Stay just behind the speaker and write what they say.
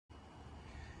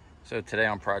So today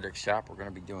on Project Shop, we're going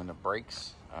to be doing the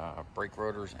brakes, brake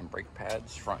rotors and brake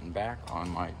pads front and back on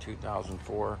my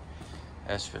 2004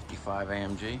 S55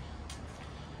 AMG.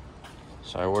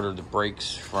 So I ordered the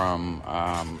brakes from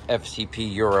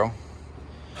FCP Euro.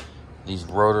 These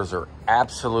rotors are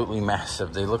absolutely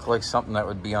massive. They look like something that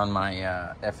would be on my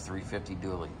F350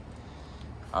 dually.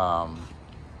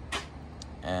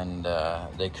 And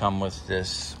they come with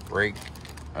this brake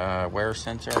wear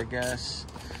sensor, I guess.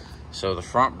 So the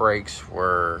front brakes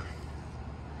were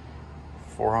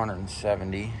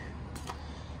 $470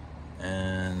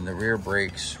 and the rear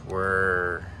brakes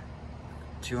were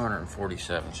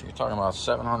 $247. So you're talking about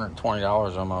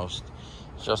 $720 almost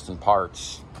just in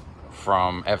parts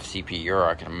from FCP Euro.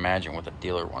 I can imagine what the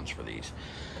dealer wants for these.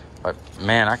 But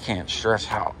man, I can't stress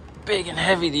how big and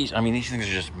heavy these, I mean, these things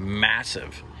are just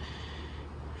massive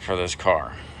for this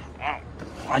car.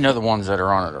 I know the ones that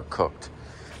are on it are cooked.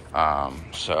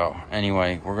 So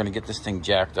anyway, we're going to get this thing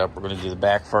jacked up. We're going to do the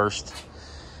back first,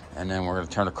 and then we're going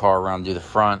to turn the car around and do the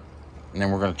front, and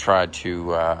then we're going to try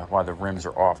to, while the rims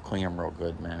are off, clean them real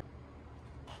good, man.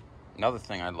 Another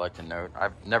thing I'd like to note,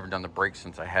 I've never done the brakes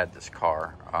since I had this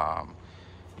car.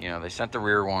 You know, they sent the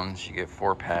rear ones, you get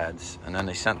 4 pads, and then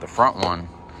they sent the front one,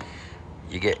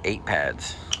 you get 8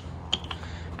 pads.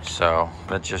 So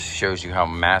that just shows you how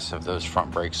massive those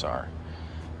front brakes are.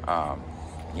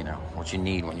 You know, what you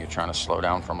need when you're trying to slow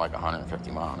down from like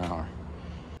 150 miles an hour.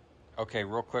 Okay,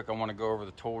 real quick, I want to go over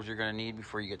the tools you're going to need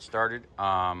before you get started.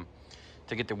 To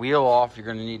get the wheel off, you're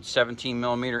going to need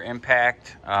 17mm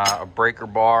impact, a breaker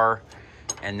bar,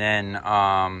 and then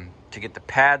to get the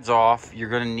pads off, you're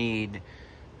going to need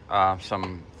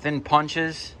some thin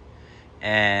punches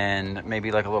and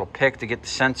maybe like a little pick to get the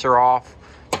sensor off,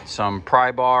 some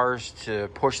pry bars to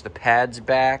push the pads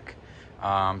back,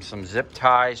 some zip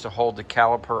ties to hold the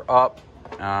caliper up,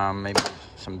 maybe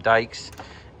some dikes,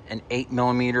 an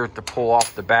 8mm to pull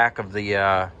off the back of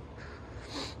the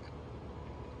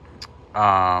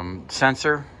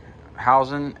sensor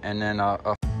housing, and then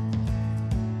a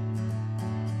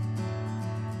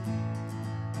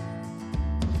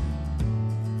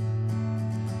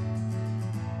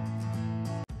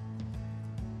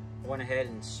went ahead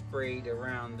and sprayed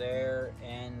around there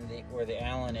and where the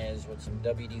Allen is with some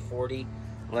WD-40.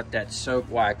 Let that soak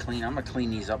while I clean. I'm gonna clean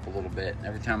these up a little bit.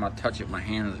 Every time I touch it, my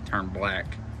hands turn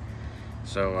black.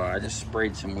 So I just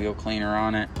sprayed some wheel cleaner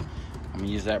on it. I'm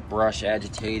gonna use that brush,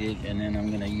 agitate it, and then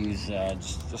I'm gonna use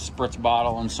just a spritz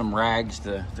bottle and some rags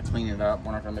to clean it up.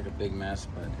 We're not gonna make a big mess,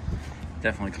 but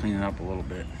definitely clean it up a little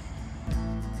bit.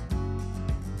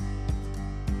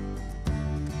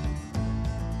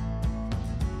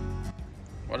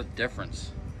 What a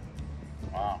difference.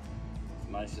 Wow. As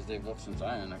nice as they've looked since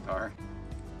I owned the car.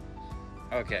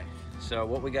 Okay, so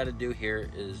what we got to do here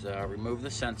is remove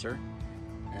the sensor,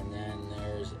 and then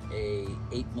there's a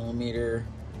 8mm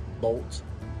bolt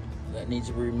that needs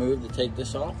to be removed to take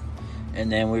this off,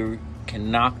 and then we can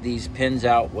knock these pins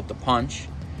out with the punch,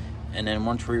 and then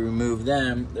once we remove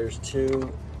them, there's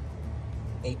 2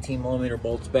 18mm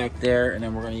bolts back there, and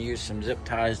then we're going to use some zip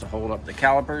ties to hold up the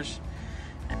calipers.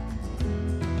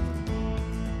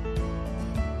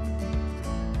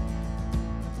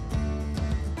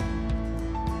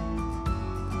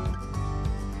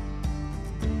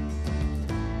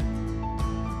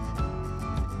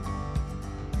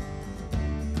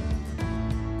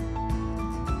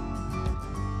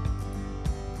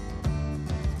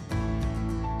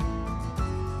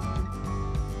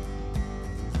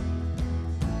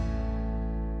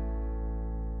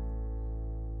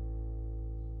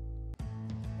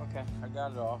 Okay, I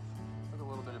got it off. Took a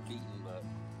little bit of beating, but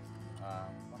a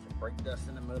bunch of brake dust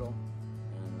in the middle,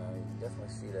 and you can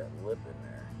definitely see that lip in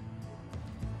there.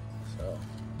 So,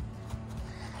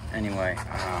 anyway,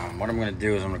 what I'm going to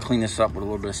do is I'm going to clean this up with a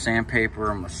little bit of sandpaper.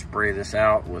 I'm going to spray this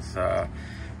out with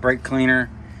brake cleaner,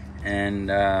 and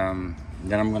then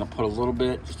I'm going to put a little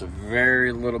bit, just a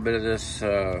very little bit of this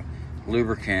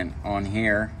lubricant on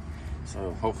here.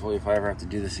 So hopefully, if I ever have to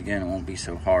do this again, it won't be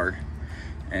so hard.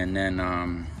 And then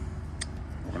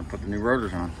we're going to put the new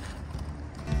rotors on.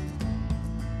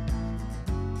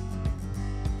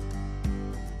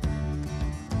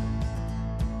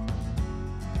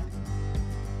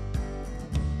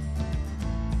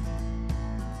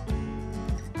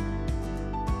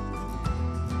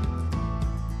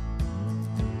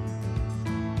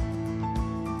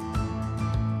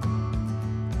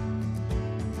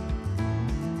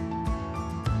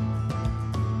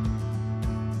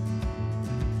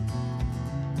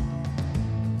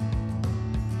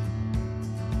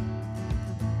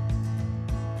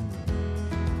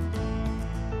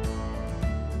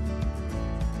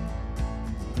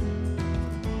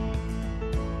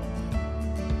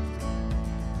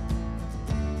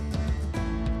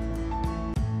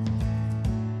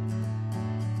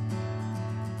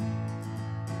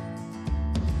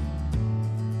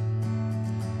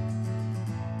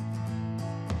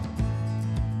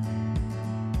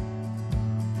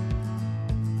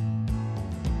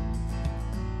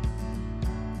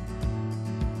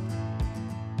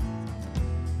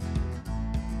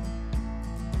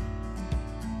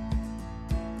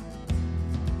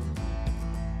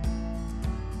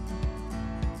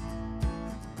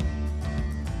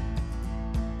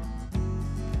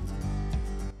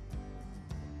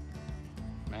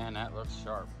 looks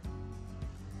sharp.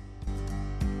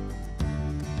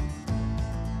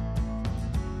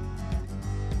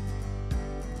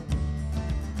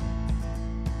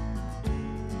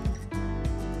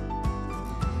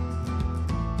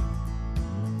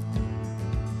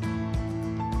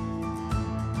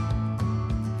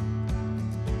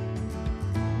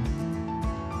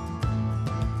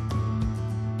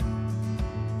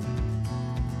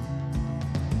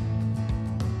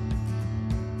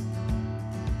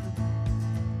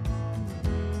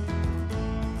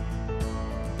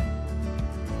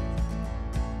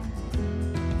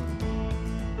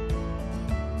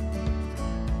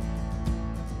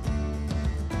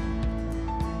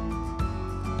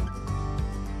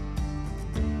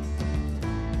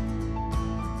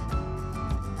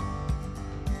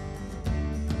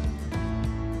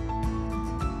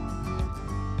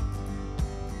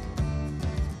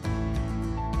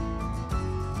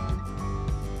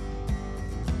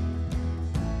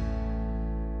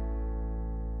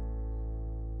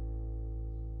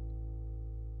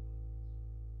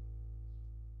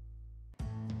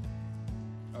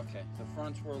 Okay, the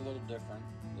fronts were a little different.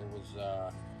 There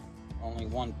was only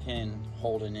one pin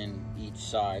holding in each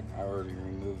side. I already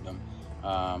removed them.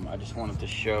 I just wanted to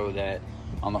show that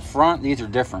on the front, these are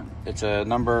different. It's a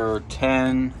number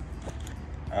 10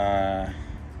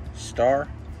 star,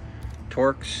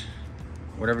 Torx,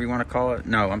 whatever you want to call it.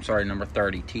 No, I'm sorry, number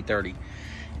 30, T30.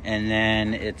 And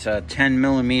then it's a 10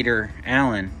 millimeter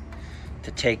Allen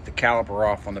to take the caliper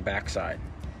off on the backside.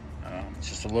 It's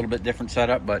just a little bit different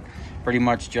setup, but pretty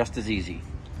much just as easy.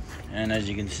 And as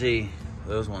you can see,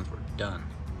 those ones were done.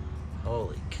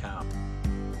 Holy cow.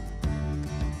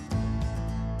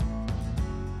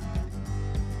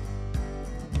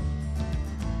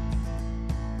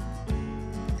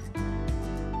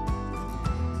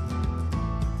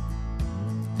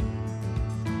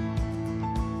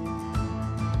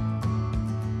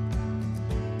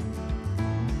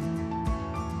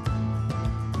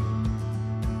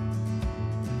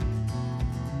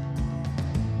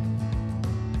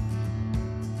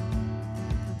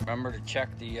 Remember to check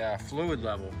the fluid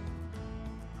level.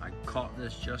 I caught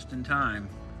this just in time,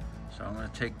 so I'm going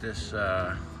to take this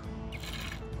little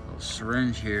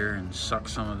syringe here and suck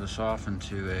some of this off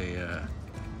into a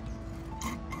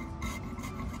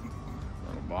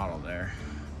little bottle there.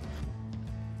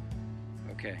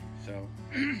 Okay, so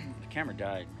the camera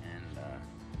died, and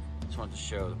just wanted to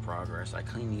show the progress. I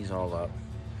cleaned these all up.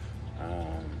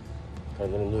 Put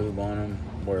a little lube on them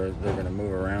where they're going to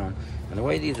move around. And the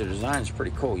way these are designed is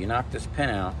pretty cool. You knock this pin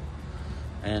out,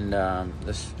 and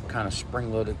this kind of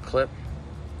spring-loaded clip,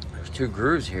 there's two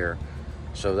grooves here.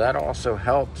 So that also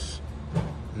helps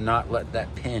not let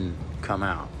that pin come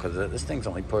out, because this thing's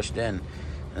only pushed in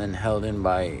and then held in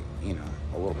by, you know,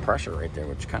 a little pressure right there,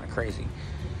 which is kind of crazy.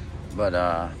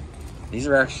 But these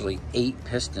are actually 8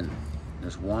 piston.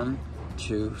 There's 1,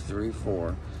 2, 3,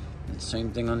 4. And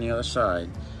same thing on the other side.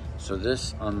 So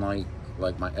this, unlike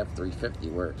like my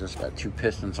F350, where it just got 2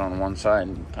 pistons on one side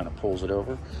and kind of pulls it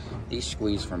over, these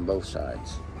squeeze from both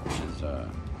sides, which is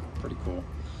pretty cool.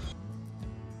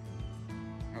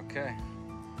 Okay,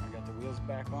 I got the wheels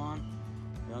back on.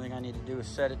 The only thing I need to do is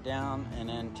set it down and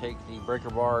then take the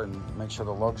breaker bar and make sure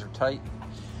the lugs are tight.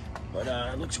 But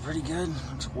it looks pretty good.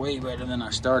 Looks way better than I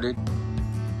started.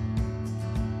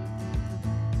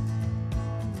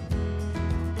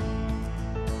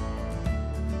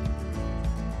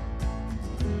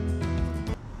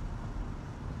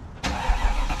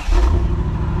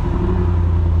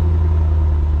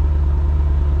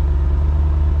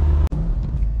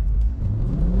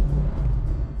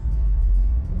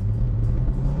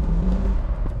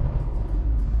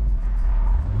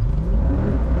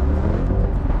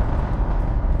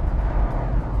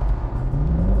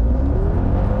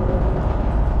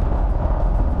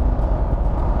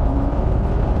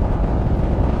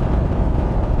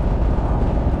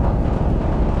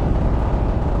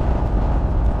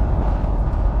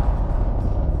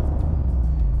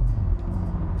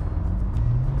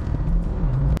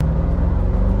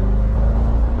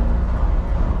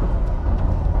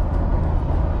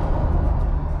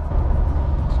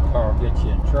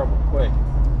 Trouble quick.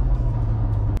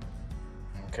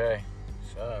 Okay,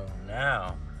 so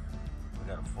now we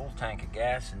got a full tank of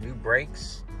gas and new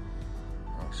brakes.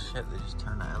 Oh shit, they just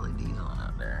turned the LEDs on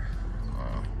out there.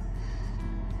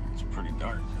 It's pretty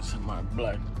dark. It's in my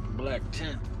black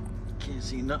tent. Can't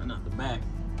see nothing at the back,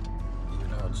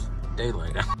 even though it's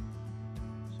daylight.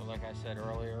 So like I said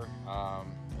earlier,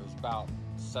 it was about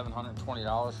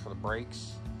 $720 for the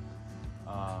brakes,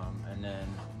 and then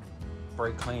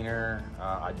brake cleaner.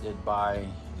 I did buy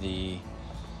the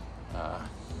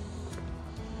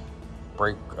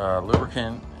brake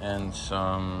lubricant and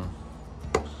some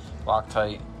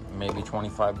Loctite, maybe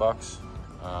 25 bucks,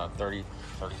 30,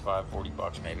 35, 40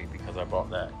 bucks maybe, because I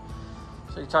bought that.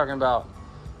 So you're talking about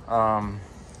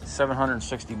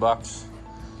 760 bucks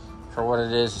for what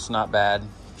it is. It's not bad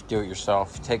if you do it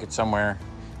yourself. Take it somewhere,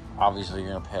 obviously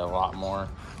you're gonna pay a lot more,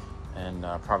 and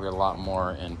probably a lot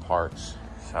more in parts.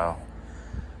 So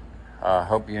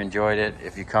hope you enjoyed it.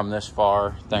 If you come this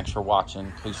far, thanks for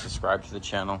watching. Please subscribe to the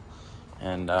channel,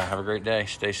 and have a great day.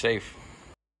 Stay safe.